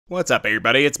What's up,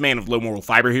 everybody? It's Man of Low Moral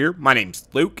Fiber here. My name's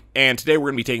Luke, and today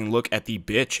we're going to be taking a look at the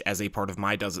Bitch as a part of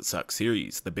my Does It Suck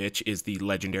series. The Bitch is the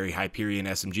legendary Hyperion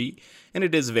SMG, and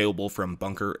it is available from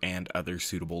Bunker and other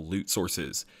suitable loot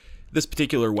sources. This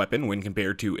particular weapon, when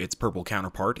compared to its purple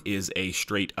counterpart, is a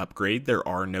straight upgrade. There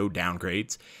are no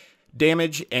downgrades.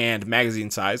 Damage and magazine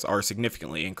size are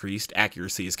significantly increased,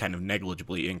 accuracy is kind of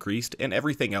negligibly increased, and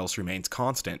everything else remains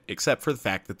constant, except for the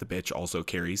fact that the Bitch also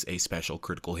carries a special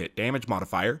critical hit damage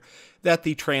modifier that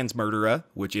the Transmurderer,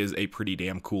 which is a pretty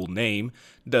damn cool name,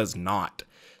 does not.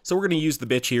 So we're going to use the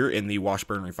Bitch here in the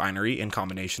Washburn Refinery in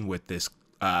combination with this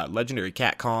legendary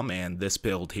Catcom and this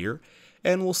build here,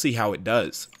 and we'll see how it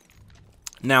does.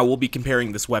 Now we'll be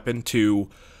comparing this weapon to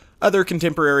other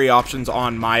contemporary options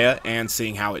on Maya and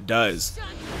seeing how it does.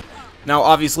 Now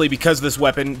obviously, because this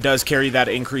weapon does carry that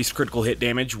increased critical hit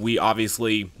damage, we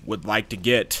obviously would like to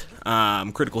get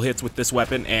critical hits with this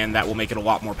weapon, and that will make it a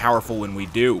lot more powerful when we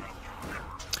do.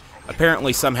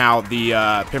 Apparently somehow the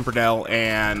Pimpernel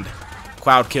and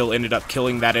Cloudkill ended up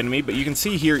killing that enemy, but you can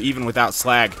see here, even without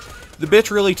slag, the Bitch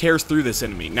really tears through this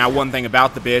enemy. Now one thing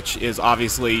about the Bitch is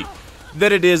obviously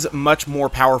that it is much more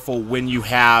powerful when you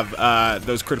have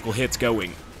those critical hits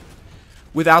going.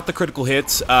 Without the critical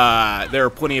hits, there are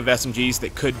plenty of SMGs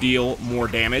that could deal more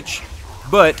damage,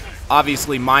 but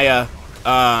obviously Maya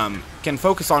can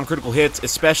focus on critical hits,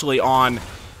 especially on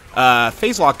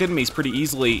phase-locked enemies pretty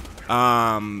easily,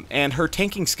 and her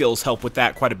tanking skills help with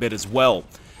that quite a bit as well.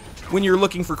 When you're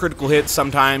looking for critical hits,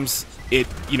 sometimes it,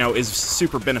 is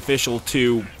super beneficial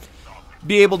to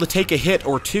be able to take a hit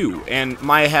or two, and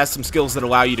Maya has some skills that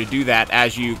allow you to do that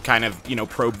as you kind of,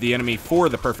 probe the enemy for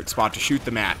the perfect spot to shoot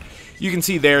them at. You can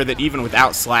see there that even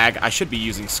without slag, I should be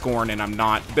using Scorn, and I'm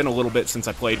not. Been a little bit since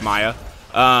I played Maya.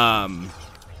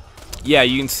 Yeah,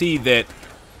 you can see that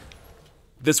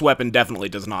this weapon definitely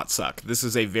does not suck. This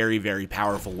is a very, very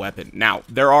powerful weapon. Now,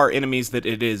 there are enemies that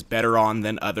it is better on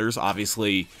than others.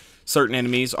 Obviously, certain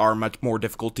enemies are much more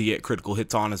difficult to get critical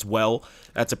hits on as well.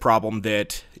 That's a problem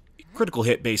that critical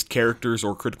hit-based characters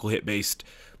or critical hit-based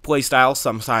playstyles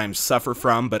sometimes suffer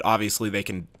from, but obviously they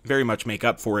can very much make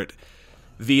up for it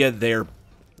via their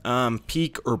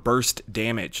peak or burst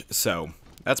damage. So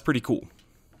that's pretty cool.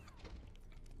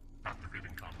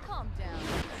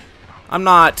 I'm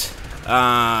not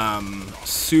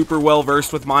super well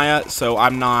versed with Maya, so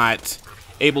I'm not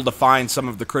able to find some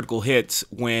of the critical hits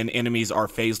when enemies are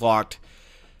phase locked.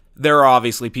 There are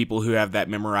obviously people who have that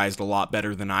memorized a lot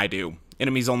better than I do.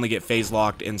 Enemies only get phase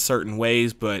locked in certain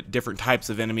ways, but different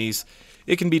types of enemies,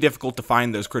 it can be difficult to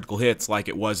find those critical hits like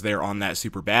it was there on that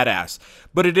Super Badass.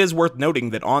 But it is worth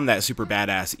noting that on that Super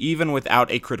Badass, even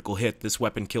without a critical hit, this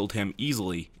weapon killed him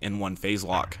easily in one phase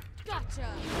lock. Gotcha.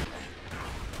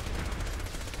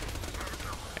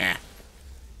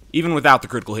 Even without the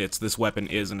critical hits, this weapon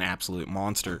is an absolute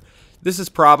monster. This is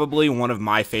probably one of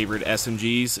my favorite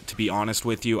SMGs, to be honest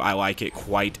with you. I like it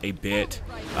quite a bit.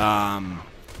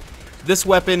 This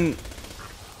weapon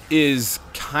is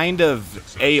kind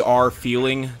of AR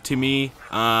feeling to me,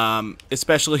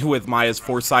 especially with Maya's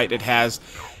Foresight. It has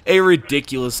a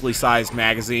ridiculously sized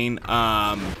magazine,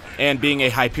 and being a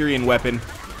Hyperion weapon,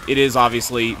 it is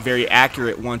obviously very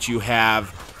accurate once you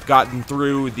have gotten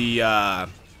through the,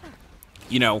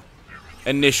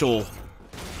 initial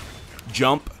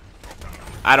jump.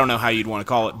 I don't know how you'd want to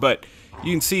call it, but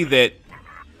you can see that,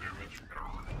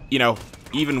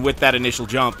 even with that initial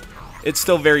jump, it's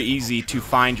still very easy to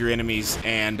find your enemies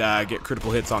and get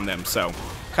critical hits on them, so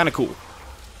kind of cool.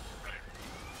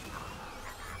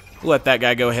 Let that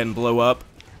guy go ahead and blow up.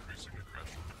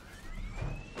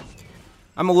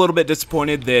 I'm a little bit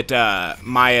disappointed that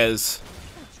Maya's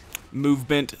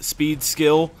movement speed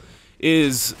skill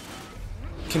is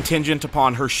contingent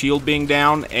upon her shield being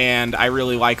down, and I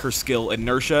really like her skill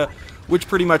Inertia, which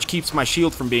pretty much keeps my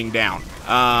shield from being down.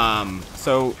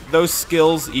 So those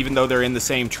skills, even though they're in the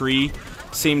same tree,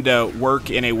 seem to work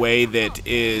in a way that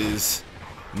is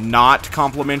not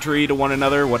complementary to one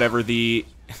another. Whatever the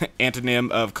antonym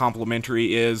of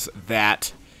complementary is,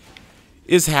 that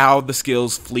is how the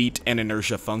skills Fleet and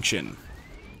Inertia function.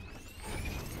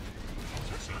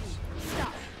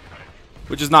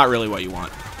 Which is not really what you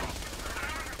want.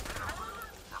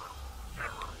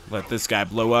 Let this guy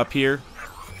blow up here.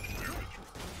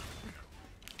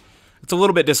 It's a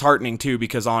little bit disheartening too,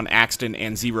 because on Axton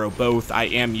and Zero both, I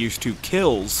am used to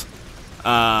kills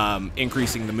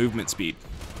increasing the movement speed.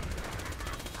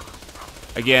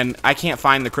 Again, I can't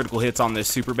find the critical hits on this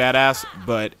Super Badass,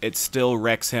 but it still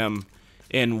wrecks him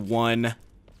in one,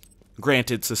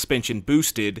 granted suspension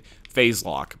boosted, phase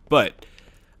lock. But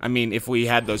I mean, if we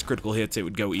had those critical hits, it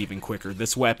would go even quicker.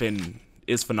 This weapon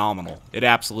is phenomenal. It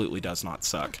absolutely does not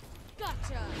suck.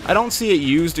 I don't see it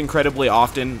used incredibly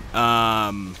often.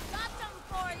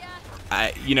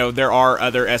 You know, there are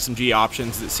other SMG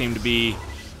options that seem to be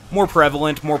more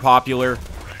prevalent, more popular,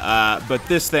 but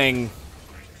this thing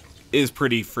is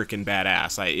pretty freaking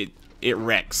badass. It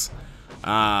wrecks.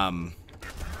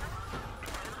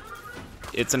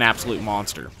 It's an absolute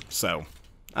monster, so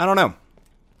I don't know.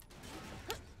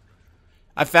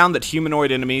 I found that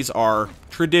humanoid enemies are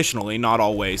traditionally, not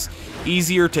always,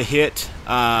 easier to hit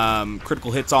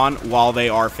critical hits on while they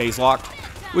are phase locked,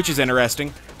 which is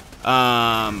interesting.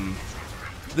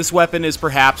 This weapon is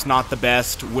perhaps not the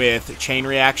best with chain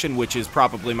reaction, which is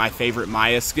probably my favorite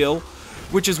Maya skill,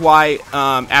 which is why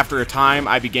after a time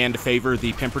I began to favor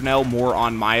the Pimpernel more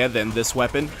on Maya than this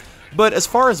weapon. But as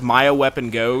far as Maya weapon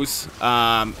goes,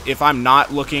 if I'm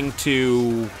not looking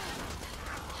to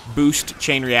boost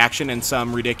chain reaction in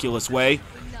some ridiculous way,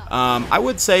 I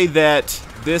would say that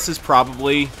this is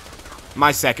probably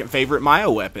my second favorite Maya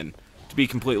weapon, to be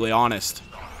completely honest.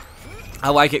 I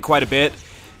like it quite a bit,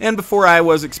 and before I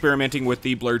was experimenting with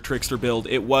the Blurred Trickster build,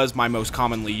 it was my most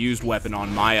commonly used weapon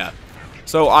on Maya.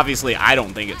 So obviously I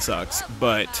don't think it sucks,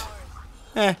 but,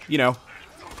 you know,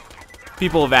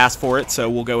 people have asked for it, so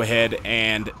we'll go ahead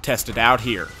and test it out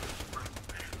here.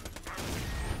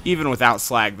 Even without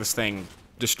slag, this thing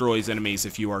destroys enemies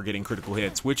if you are getting critical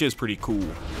hits, which is pretty cool.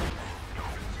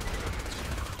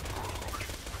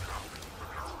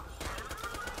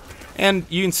 And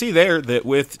you can see there that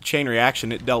with chain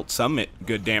reaction, it dealt some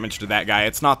good damage to that guy.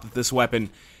 It's not that this weapon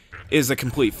is a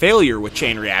complete failure with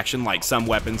chain reaction, like some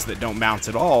weapons that don't bounce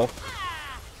at all.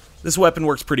 This weapon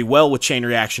works pretty well with chain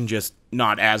reaction, just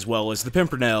not as well as the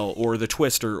Pimpernel or the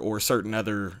Twister or certain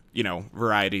other, you know,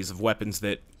 varieties of weapons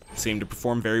that seem to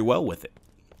perform very well with it.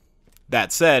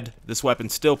 That said, this weapon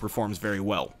still performs very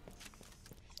well.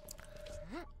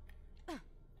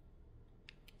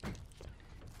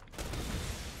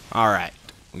 Alright,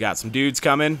 we got some dudes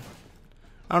coming.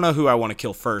 I don't know who I want to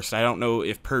kill first. I don't know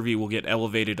if Pervy will get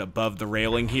elevated above the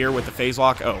railing here with the phase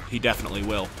lock. Oh, he definitely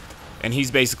will. And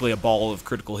he's basically a ball of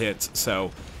critical hits,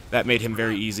 so that made him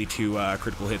very easy to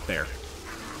critical hit there.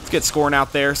 Let's get Scorn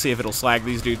out there, see if it'll slag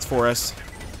these dudes for us.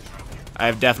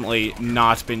 I've definitely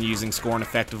not been using Scorn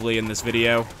effectively in this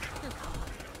video,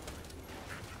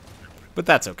 but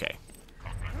that's okay.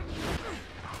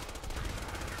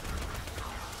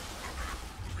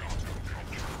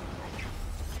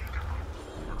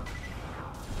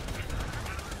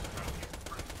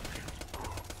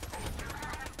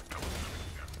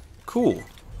 Cool.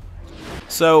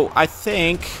 So I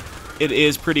think it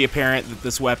is pretty apparent that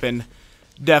this weapon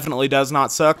definitely does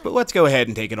not suck, but let's go ahead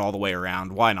and take it all the way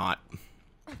around. Why not?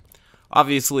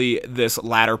 Obviously, this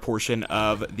latter portion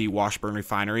of the Washburn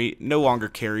Refinery no longer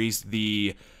carries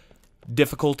the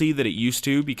difficulty that it used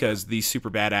to, because these super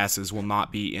badasses will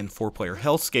not be in 4-player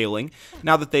health scaling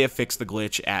now that they have fixed the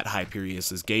glitch at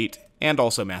Hyperion's gate and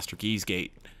also Master Key's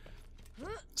gate.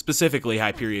 Specifically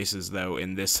Hyperion's, though,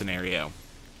 in this scenario.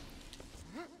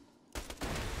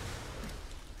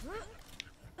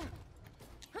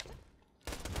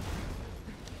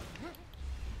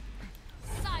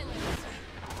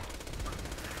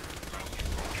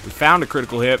 We found a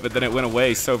critical hit, but then it went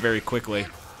away so very quickly.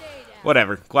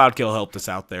 Whatever. Cloudkill helped us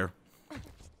out there.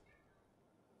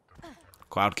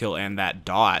 Cloudkill and that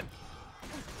dot.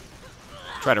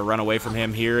 Try to run away from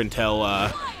him here until,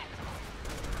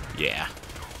 yeah.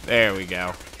 There we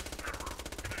go.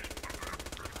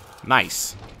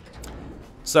 Nice.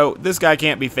 So, this guy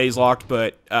can't be phase locked,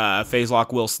 but phase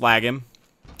lock will slag him.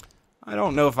 I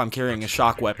don't know if I'm carrying a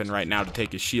shock weapon right now to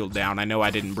take his shield down. I know I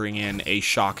didn't bring in a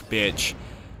shock bitch,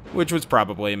 which was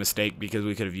probably a mistake because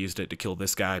we could have used it to kill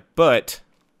this guy, but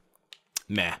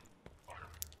meh.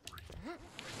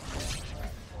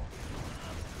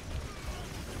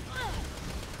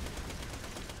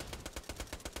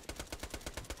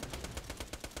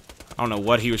 I don't know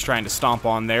what he was trying to stomp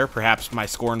on there, perhaps my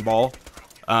Scorn Ball.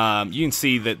 You can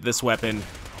see that this weapon,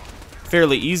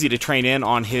 fairly easy to train in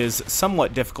on his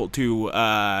somewhat difficult to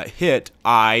hit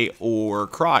eye or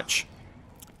crotch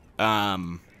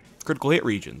critical hit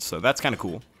regions, so that's kind of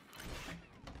cool.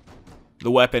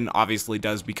 The weapon obviously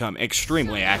does become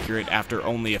extremely accurate after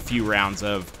only a few rounds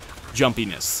of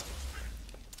jumpiness.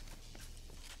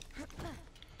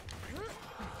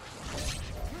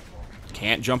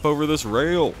 Can't jump over this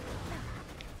rail.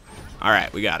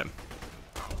 Alright, we got him.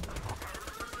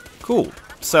 Cool.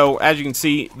 So, as you can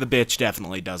see, the bitch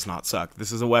definitely does not suck.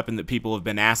 This is a weapon that people have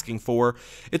been asking for.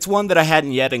 It's one that I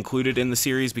hadn't yet included in the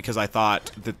series because I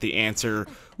thought that the answer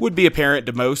would be apparent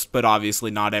to most, but obviously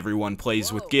not everyone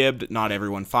plays with Gibbed, not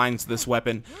everyone finds this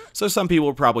weapon, so some people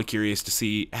are probably curious to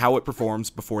see how it performs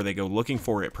before they go looking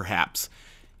for it, perhaps.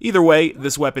 Either way,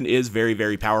 this weapon is very,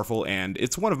 very powerful, and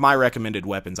it's one of my recommended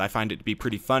weapons. I find it to be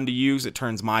pretty fun to use. It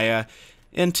turns Maya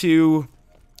into,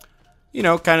 you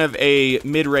know, kind of a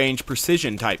mid-range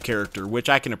precision type character, which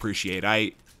I can appreciate.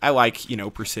 I like, you know,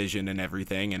 precision and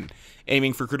everything, and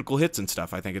aiming for critical hits and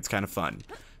stuff. I think it's kind of fun.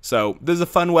 So, this is a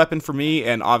fun weapon for me,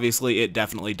 and obviously it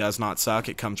definitely does not suck.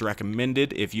 It comes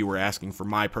recommended if you were asking for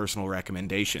my personal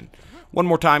recommendation. One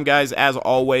more time, guys, as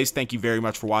always, thank you very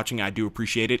much for watching. I do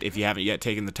appreciate it. If you haven't yet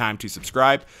taken the time to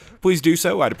subscribe, please do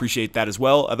so. I'd appreciate that as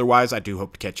well. Otherwise, I do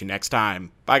hope to catch you next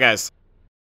time. Bye, guys.